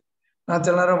வந்திருக்காரு. நான்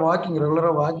சில நேரம்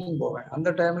ரெகுலரா வாக்கிங் போவேன். அந்த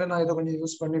டைம்ல நான் இதை கொஞ்சம்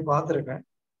யூஸ் பண்ணி பார்த்துருக்கேன்.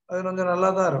 அது கொஞ்சம் நல்லா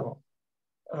தான் இருக்கும்.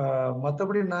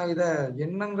 மற்றபடி நான் இதை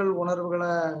எண்ணங்கள்,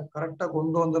 உணர்வுகளை கரெக்டா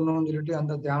கொண்டு வந்துடணும்னு சொல்லிட்டு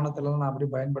அந்த தியானத்துல நான் அப்படி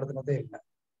பயன்படுத்தினதே இல்லை.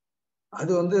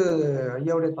 அது வந்து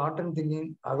ஐயாவுடைய தாட் அண்ட் திங்கிங்,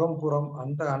 அகம்புறம்,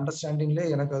 அந்த அண்டர்ஸ்டாண்டிங்ல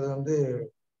எனக்கு அது வந்து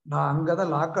நான்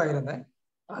அங்கதான் லாக் ஆயிருந்தேன்.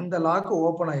 அந்த லாக்கு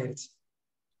ஓப்பன் ஆயிருச்சு.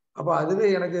 அப்ப அதுவே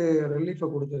எனக்கு ரிலீஃபை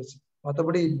கொடுத்துருச்சு.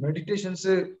 மற்றபடி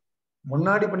மெடிடேஷன்ஸ்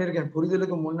முன்னாடி பண்ணியிருக்கேன்.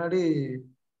 புரிதலுக்கு முன்னாடி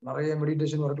நிறைய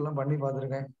மெடிடேஷன் ஒர்க் எல்லாம் பண்ணி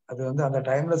பார்த்துருக்கேன். அது வந்து அந்த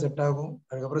டைம்ல செட் ஆகும்,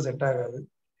 அதுக்கப்புறம் செட் ஆகாது.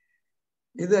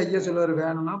 இது ஐயா சொல்லுவாரு,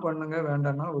 வேணும்னா பண்ணுங்க,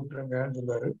 வேண்டாம்னா விட்டுருங்கன்னு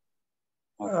சொல்லுவாரு.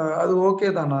 அது ஓகே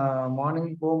தான். நான்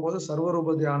மார்னிங் போகும்போது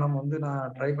சர்வரூப தியானம் வந்து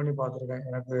நான் ட்ரை பண்ணி பார்த்துருக்கேன்.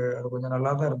 எனக்கு அது கொஞ்சம்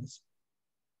நல்லா தான் இருந்துச்சு.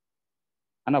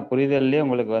 ஆனா புரிதல்லே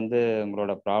உங்களுக்கு வந்து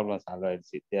உங்களோட ப்ராப்ளம் சால்வ்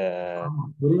ஆயிடுச்சு.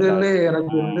 புரிதல்லே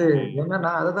எனக்கு வந்து ஏன்னா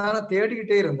நான் அதை தானே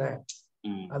தேடிக்கிட்டே இருந்தேன்.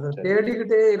 அதை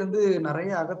தேடிக்கிட்டே இருந்து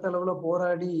நிறைய அகத்தளவுல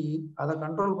போராடி அதை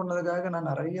கண்ட்ரோல் பண்ணதுக்காக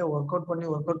நான் நிறைய ஒர்க் அவுட்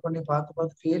பண்ணி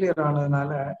பார்த்து ஃபெயிலியர்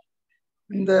ஆனதுனால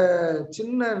இந்த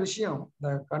சின்ன விஷயம், இந்த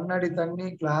கண்ணாடி தண்ணி,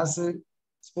 கிளாஸு,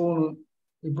 ஸ்பூனு,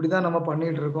 இப்படிதான் நம்ம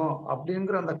பண்ணிட்டு இருக்கோம்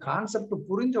அப்படிங்கிற அந்த கான்செப்ட்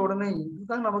புரிஞ்ச உடனே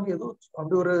இதுதான் நமக்கு ஏதோ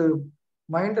அப்படி ஒரு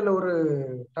மைண்ட்ல ஒரு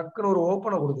டக்குன்னு ஒரு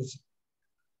ஓப்பனை கொடுத்துச்சு.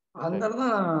 அந்த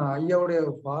தான் ஐயாவுடைய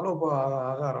ஃபாலோ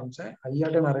ஆக ஆரம்பிச்சேன்.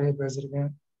 ஐயாட்ட நிறைய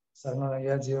பேசியிருக்கேன். சரணன்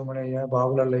ஐயா, ஜீவமணி ஐயா,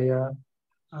 பாபுலால் ஐயா,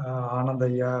 ஆனந்த்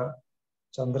ஐயா,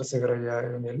 சந்திரசேகர் ஐயா,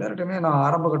 இவங்க எல்லார்ட்டுமே நான்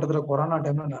ஆரம்ப கட்டத்துல கொரோனா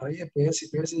டைம்ல நிறைய பேசி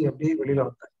அப்படியே வெளியில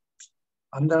வந்தேன்.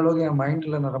 அந்த அளவுக்கு என்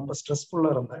மைண்ட்ல நான் ரொம்ப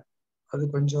ஸ்ட்ரெஸ்ஃபுல்லா இருந்தேன். அது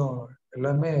கொஞ்சம்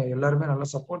எல்லாருமே நல்லா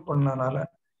சப்போர்ட் பண்ணனால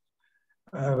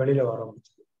வெளியில வர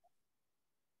முடிஞ்சது.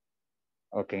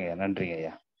 ஓகேங்க, நன்றிங்க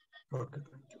ஐயா. ஓகே,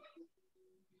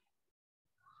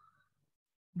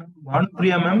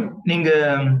 வான்பிரியா மேம், நீங்க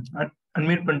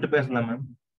அன்மியூட் பண்ணிட்டு பேசலாம் மேம்.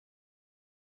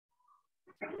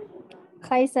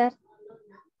 Hi sir.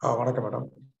 வணக்கம் மேடம்.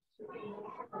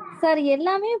 சார்,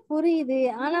 எல்லாமே புரியுது.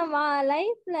 ஆனா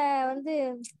லைஃப்ல வந்து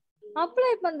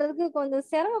அப்ளை பண்றதுக்கு கொஞ்சம்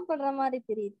சிரமப்படுற மாதிரி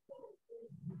தெரியுது.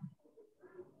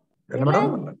 என்ன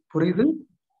மேடம் புரியுது?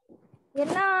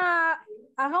 எல்லா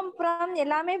அகம்புறம்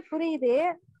எல்லாமே புரியுது.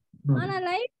 ஆனா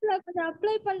லைஃப்ல கொஞ்சம்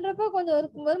அப்ளை பண்றப்ப கொஞ்சம்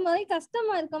ஒரு மாதிரி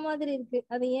கஷ்டமா இருக்க மாதிரி இருக்கு.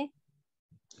 அது ஏன்?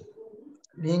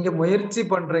 நீங்க முயற்சி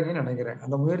பண்றீங்கன்னு நினைக்கிறேன்.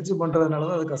 அந்த முயற்சி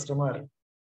பண்றதுனாலதான் அது கஷ்டமா இருக்கு.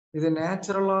 இது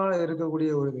நேச்சுரலா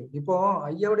இருக்கக்கூடிய ஒரு இது. இப்போ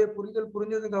ஐயாவுடைய புரிதல்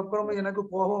புரிஞ்சதுக்கு அப்புறமா எனக்கு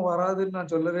கோபம் வராதுன்னு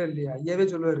நான் சொல்லவே இல்லையா. ஐயாவே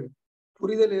சொல்லுவாரு,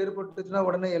 புரிதல் ஏற்பட்டுச்சுன்னா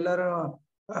உடனே எல்லாரும்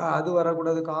அது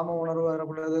வரக்கூடாது, காம உணர்வு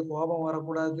வரக்கூடாது, கோபம்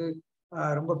வரக்கூடாது,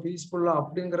 ரொம்ப பீஸ்ஃபுல்லா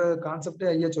அப்படிங்கிற கான்செப்டே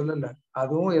ஐயா சொல்லல.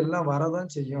 அதுவும் எல்லாம்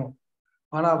வரதான் செய்யும்.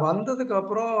 ஆனா வந்ததுக்கு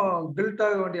அப்புறம் கில்ட்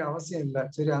ஆக வேண்டிய அவசியம் இல்லை.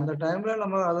 சரி, அந்த டைம்ல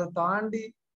நம்ம அதை தாண்டி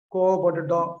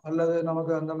கோவப்பட்டுட்டோம், அல்லது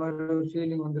நமக்கு அந்த மாதிரி ஒரு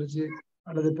ஃபீலிங் வந்துருச்சு,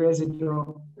 அல்லது பேசிட்டோம்,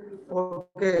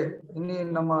 ஓகே, இனி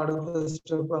நம்ம அடுத்த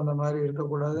ஸ்டெப் அந்த மாதிரி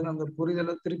இருக்கக்கூடாதுன்னு அந்த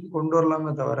புரிதலை திருப்பி கொண்டு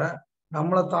வரலாமே தவிர,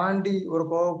 நம்மளை தாண்டி ஒரு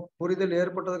புரிதல்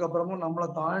ஏற்பட்டதுக்கு அப்புறமும் நம்மளை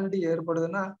தாண்டி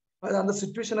ஏற்படுதுன்னா அது அந்த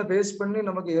சுச்சுவேஷனை பேஸ் பண்ணி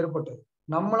நமக்கு ஏற்பட்டது.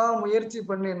 நம்மளா முயற்சி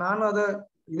பண்ணி நானும் அதை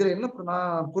இதுல என்ன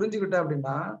நான் புரிஞ்சுக்கிட்டேன்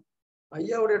அப்படின்னா,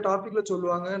 ஐயாவுடைய டாபிக்ல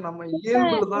சொல்லுவாங்க, நம்ம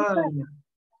இயல்பு தான்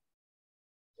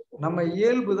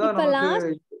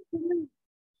நமக்கு.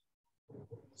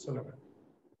 சொல்லுங்க.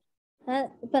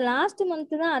 இப்ப லாஸ்ட்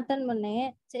மந்த் தான் அட்டன் பண்ணேன்,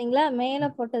 சரிங்களா?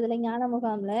 மேல போட்டதுல ஞான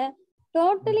முகாம்ல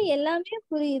டோட்டலி எல்லாமே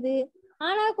புரியுது.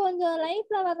 ஆனா கொஞ்சம்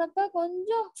லைஃப்ல வர்றப்ப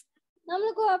கொஞ்சம்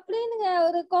நம்மளுக்கு அப்படின்னு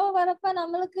ஒரு கோவம் வரப்ப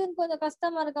நம்மளுக்கு கொஞ்சம்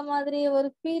கஷ்டமா இருக்க மாதிரி ஒரு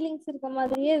ஃபீலிங்ஸ் இருக்க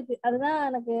மாதிரியே இருக்கு. அதுதான்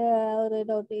எனக்கு ஒரு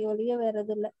டவுட், ஒழிய வேற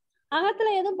எதுவும் இல்லை.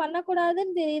 அகத்துல எதுவும்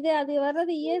பண்ணக்கூடாதுன்னு தெரியுது, அது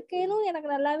வர்றது இயற்கைன்னு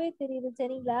எனக்கு நல்லாவே தெரியுது,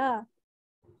 சரிங்களா?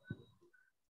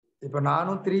 இப்ப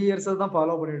நானும் 3 years தான்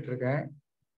ஃபாலோ பண்ணிட்டு இருக்கேன்.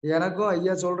 எனக்கும்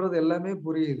ஐயா சொல்றது எல்லாமே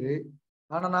புரியுது.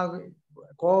 ஆனா நான்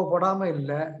கோவப்படாம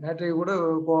இல்லை. நேற்றைக்கு கூட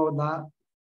கோவம் தான்.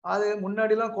 அது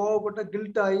முன்னாடி எல்லாம் கோவப்பட்ட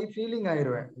கில்ட் ஆகி ஃபீலிங்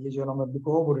ஆயிருவேன். ஐயோ நம்ம இப்படி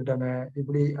கோவப்பட்டுட்டோமே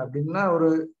இப்படி அப்படின்னா ஒரு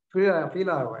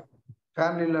ஃபீல் ஆகுவேன்.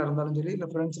 ஃபேமிலியில இருந்தாலும் சரி, இல்ல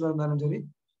ஃப்ரெண்ட்ஸ்ல இருந்தாலும் சரி,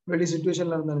 வெளி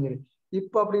சுச்சுவேஷன்ல இருந்தாலும் சரி.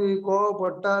 இப்ப அப்படி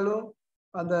கோவப்பட்டாலும்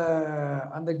அந்த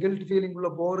அந்த கில்ட் ஃபீலிங் உள்ள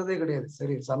போறதே கிடையாது.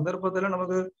 சரி, சந்தர்ப்பத்துல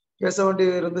நமக்கு பேச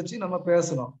வேண்டியது இருந்துச்சு, நம்ம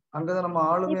பேசணும். அங்கதான் நம்ம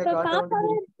ஆளுமையை இப்ப காட்ட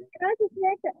வேண்டியது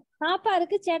இருக்கு. பாப்பா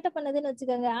இருக்கு சேட்டை பண்ணுதுன்னு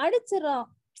வச்சுக்கோங்க, அடிச்சிடறோம்.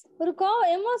 ஒரு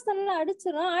எமோஷனலா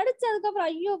அடிச்சிடறோம். அதுக்கப்புறம்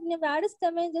ஐயோ நம்ம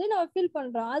அடிச்சிட்டோமேன்னு சொல்லி நம்ம ஃபீல்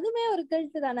பண்றோம். அதுமே ஒரு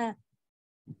கில்ட் தானே.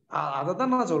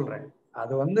 அததான் நான் சொல்றேன்.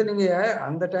 அது நீங்க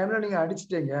அந்த டைம்ல நீங்க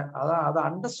அடிச்சிட்டீங்க. அதான் அதை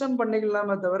அண்டர்ஸ்டாண்ட்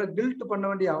பண்ணிக்கலாமே தவிர கில்ட் பண்ண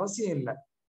வேண்டிய அவசியம் இல்லை.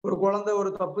 ஒரு குழந்தை ஒரு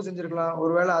தப்பு செஞ்சிருக்கலாம்.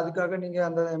 ஒருவேளை அதுக்காக நீங்க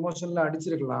அந்த எமோஷன்ல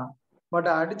அடிச்சிருக்கலாம். பட்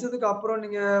அடிச்சதுக்கு அப்புறம்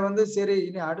நீங்க சரி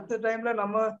இனி அடுத்த டைம்ல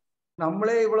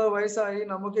நம்மளே இவ்வளவு வயசாகி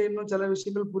நமக்கே இன்னும் சில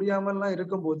விஷயங்கள் புரியாமல்லாம்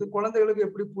இருக்கும்போது குழந்தைகளுக்கு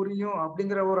எப்படி புரியும்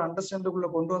அப்படிங்கிற ஒரு அண்டர்ஸ்டாண்டுக்குள்ள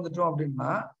கொண்டு வந்துட்டோம் அப்படின்னா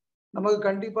நமக்கு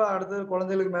கண்டிப்பா அடுத்த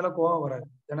குழந்தைகளுக்கு மேல கோவம் வராது.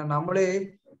 ஏன்னா நம்மளே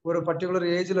ஒரு பர்டிகுலர்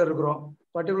ஏஜ்ல இருக்கிறோம்.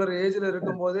 பர்டிகுலர் ஏஜ்ல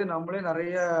இருக்கும் போதே நம்மளே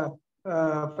நிறைய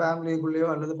ஃபேமிலிக்குள்ளேயோ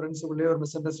அல்லது ஃப்ரெண்ட்ஸுக்குள்ளேயோ ஒரு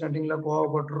மிஸ் அண்டர்ஸ்டாண்டிங்ல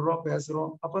கோவப்பட்டுறோம்,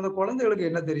 பேசுறோம். அப்ப அந்த குழந்தைகளுக்கு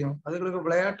என்ன தெரியும்? அதுகளுக்கு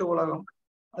விளையாட்டு உலகம்,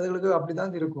 அதுகளுக்கு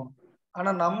அப்படிதான் இருக்கும். ஆனா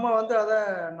நம்ம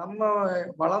நம்ம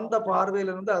வளர்ந்த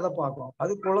பார்வையில இருந்து அதை பார்க்கிறோம்.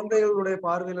 அது குழந்தைகளுடைய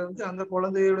பார்வையில இருந்து அந்த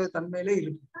குழந்தைகளுடைய தன்மையிலே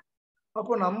இருக்கு.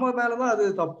 அப்போ நம்ம மேலதான் அது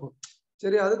தப்பு.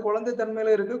 சரி, அது குழந்தை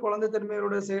தன்மையில இருக்கு. குழந்தை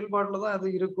தன்மையுடைய செயல்பாட்டுல தான் அது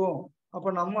இருக்கும்.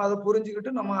 அப்ப நம்ம அதை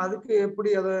புரிஞ்சுக்கிட்டு நம்ம அதுக்கு எப்படி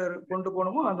அதை கொண்டு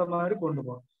போகணுமோ அந்த மாதிரி கொண்டு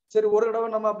போகணும். சரி, ஒரு தடவை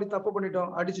நம்ம அப்படி தப்பு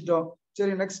பண்ணிட்டோம், அடிச்சிட்டோம்.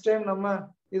 சரி, நெக்ஸ்ட் டைம் நம்ம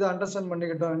இதை அண்டர்ஸ்டாண்ட்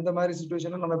பண்ணிக்கிட்டோம். இந்த மாதிரி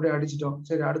சுச்சுவேஷன்ல நம்ம இப்படி அடிச்சிட்டோம்.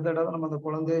 சரி, அடுத்த தடவை நம்ம அந்த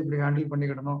குழந்தைய இப்படி ஹேண்டில்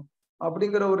பண்ணிக்கிடணும்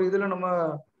அப்படிங்கிற ஒரு இதுல நம்ம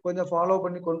கொஞ்சம் ஃபாலோ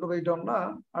பண்ணி கொண்டு போயிட்டோம்னா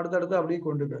அடுத்தடுத்து அப்படியே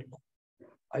கொண்டு போயிடலாம்.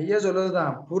 ஐயா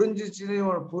சொல்லதுதான் புரிஞ்சிச்சு,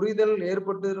 புரிதல்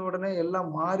ஏற்பட்டு உடனே எல்லாம்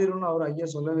மாறிடும்னு அவர் ஐயா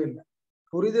சொல்லவே இல்லை.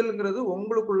 புரிதல்ங்கிறது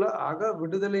உங்களுக்குள்ள அக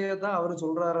விடுதலையே தான் அவர்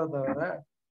சொல்றாரே தவிர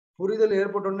புரிதல்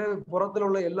ஏற்பட்டோடனே புறத்துல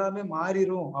உள்ள எல்லாமே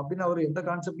மாறிடும் அப்படின்னு அவர் எந்த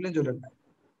கான்செப்ட்லயும் சொல்லல.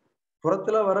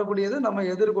 புறத்துல வரக்கூடியது நம்ம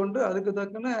எதிர்கொண்டு அதுக்கு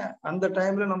தக்கன அந்த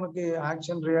டைம்ல நமக்கு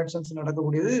ஆக்ஷன் ரியாக்ஷன்ஸ்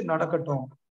நடக்கக்கூடியது நடக்கட்டும்.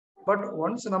 பட்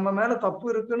ஒன்ஸ் நம்ம மேல தப்பு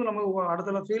இருக்குன்னு நம்ம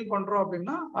அடுத்த ஃபீல் பண்றோம்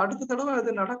அப்படின்னா அடுத்த தடவை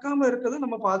அது நடக்காம இருக்கிறத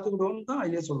நம்ம பார்த்துக்கிடுவோம்னு தான்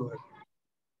ஐயா சொல்லுவாரு.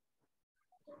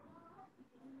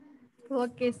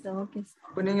 Okay sir, okay sir.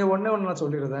 இப்ப நீங்க ஒண்ணு நான்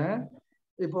சொல்லிடுறேன்.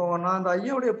 இப்போ நான் அந்த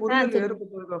ஐயாவுடைய புரிதல்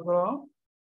ஏற்பட்டதுக்கு அப்புறம்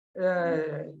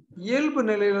இயல்பு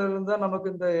நிலையில இருந்தா நமக்கு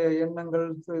இந்த எண்ணங்கள்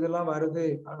இதெல்லாம் வருது.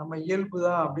 நம்ம இயல்பு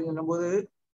தான் அப்படின்னு சொல்லும் போது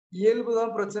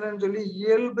இயல்புதான் பிரச்சனைன்னு சொல்லி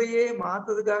இயல்பையே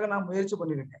மாத்ததுக்காக நான் முயற்சி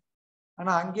பண்ணிருக்கேன்.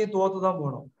 ஆனா அங்கேயும் தோத்துதான்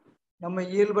போனோம். நம்ம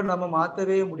இயல்பை நம்ம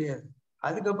மாத்தவே முடியாது.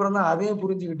 அதுக்கப்புறம் தான் அதையும்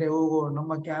புரிஞ்சுக்கிட்டேன். ஓஹோ,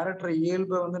 நம்ம கேரக்டர்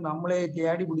இயல்பை நம்மளே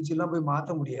தேடி பிடிச்சி எல்லாம் போய்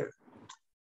மாத்த முடியாது.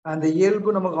 அந்த இயல்பு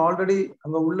நமக்கு ஆல்ரெடி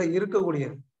அங்க உள்ள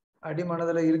இருக்கக்கூடியது,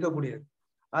 அடிமனதுல இருக்கக்கூடியது.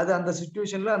 அது அந்த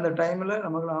சிச்சுவேஷன்ல அந்த டைம்ல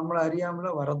நம்மள அறியாமல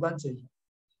வரதான் செய்யும்.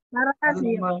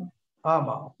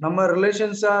 ஆமா, நம்ம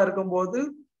ரிலேஷன்ஸா இருக்கும்போது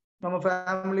நம்ம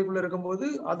ஃபேமிலிக்குள்ள இருக்கும்போது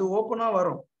அது ஓப்பனா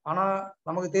வரும். ஆனா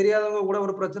நமக்கு தெரியாதவங்க கூட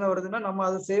ஒரு பிரச்சனை வருதுன்னா நம்ம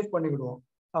அதை சேவ் பண்ணிக்கிடுவோம்.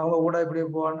 அவங்க கூட இப்படி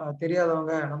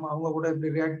தெரியாதவங்க நம்ம அவங்க கூட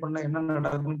இப்படி ரியாக்ட் பண்ண என்ன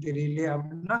நடக்கும்னு தெரியலையே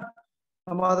அப்படின்னா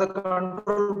நம்ம அதை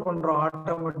கண்ட்ரோல் பண்றோம்.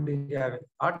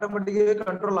 ஆட்டோமேட்டிக்காவே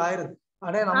கண்ட்ரோல் ஆயிருது.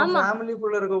 ஆனா நம்ம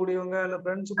ஃபேமிலிக்குள்ள இருக்கக்கூடியவங்க இல்ல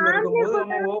ஃப்ரெண்ட்ஸுக்குள்ள இருக்கும்போது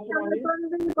நம்ம ஓப்பனாவே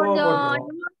கொஞ்சம்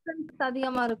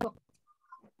அதிகமா இருக்கும்.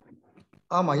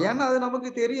 ஆமா, ஏன்னா அது நமக்கு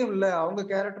தெரியும் இல்ல, அவங்க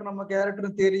கேரக்டர் நம்ம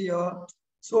கேரக்டர் தெரியும்.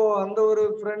 சோ அந்த ஒரு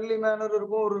ஃப்ரெண்ட்லி மேனர்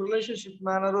இருக்கும், ஒரு ரிலேஷன்ஷிப்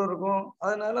மேனரும் இருக்கும்.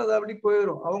 அதனால அது அப்படி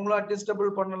போயிடும். அவங்களும்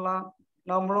அட்ஜஸ்டபிள் பண்ணலாம்,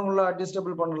 நம்மளும் உள்ள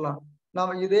அட்ஜஸ்டபிள் பண்ணலாம்.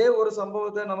 நம்ம இதே ஒரு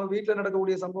சம்பவத்தை நம்ம வீட்டுல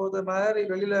நடக்கக்கூடிய சம்பவத்தை மாதிரி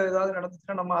வெளியில ஏதாவது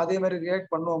நடந்துச்சுன்னா நம்ம அதே மாதிரி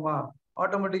ரியாக்ட் பண்ணுவோமா?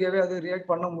 ஆட்டோமேட்டிக்காவே அது ரியாக்ட்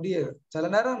பண்ண முடியாது. சில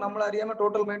நேரம் நம்மள அறியாம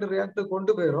டோட்டல் மைண்ட் ரியாக்ட்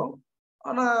கொண்டு போயிடும்.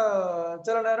 ஆனா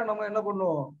சில நேரம் நம்ம என்ன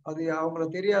பண்ணுவோம், அது அவங்கள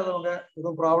தெரியாதவங்க,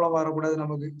 ஏதோ ப்ராப்ளம் வரக்கூடாது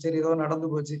நமக்கு, சரி ஏதோ நடந்து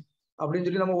போச்சு அப்படின்னு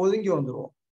சொல்லி நம்ம ஒதுங்கி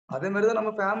வந்துருவோம். அதே மாதிரிதான்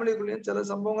நம்ம ஃபேமிலிக்குள்ளேயும் சில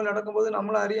சம்பவங்கள் நடக்கும்போது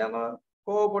நம்மள அறியாம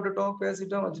கோவப்பட்டுட்டோம்,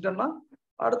 பேசிட்டோம், வச்சுட்டோம்னா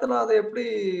அடுத்த நாள் அதை எப்படி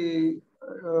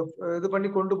இது பண்ணி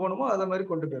கொண்டு போகணுமோ அதை மாதிரி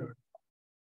கொண்டு போயிடுவேன்.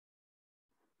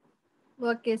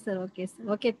 Okay sir, okay sir,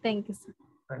 okay, thank you sir.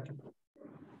 Thank you.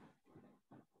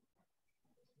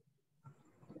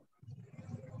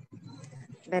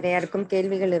 வேற யாருக்கும்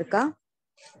கேள்விகள் இருக்கா?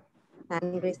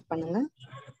 ஹேண்ட் ரைஸ் பண்ணுங்க.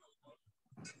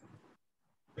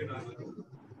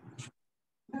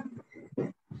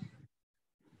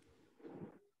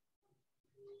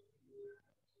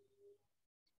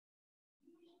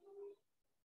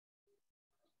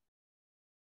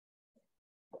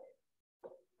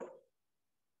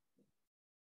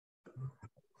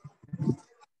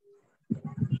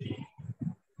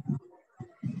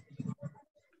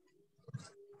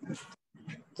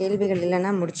 கேள்விகள்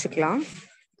இல்லைன்னா முடிச்சுக்கலாம்.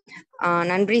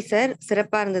 நன்றி சார்,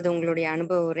 சிறப்பா இருந்தது உங்களுடைய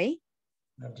அனுபவ உரை.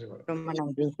 நன்றி. ரொம்ப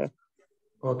நன்றி சார்.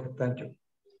 Okay, thank you.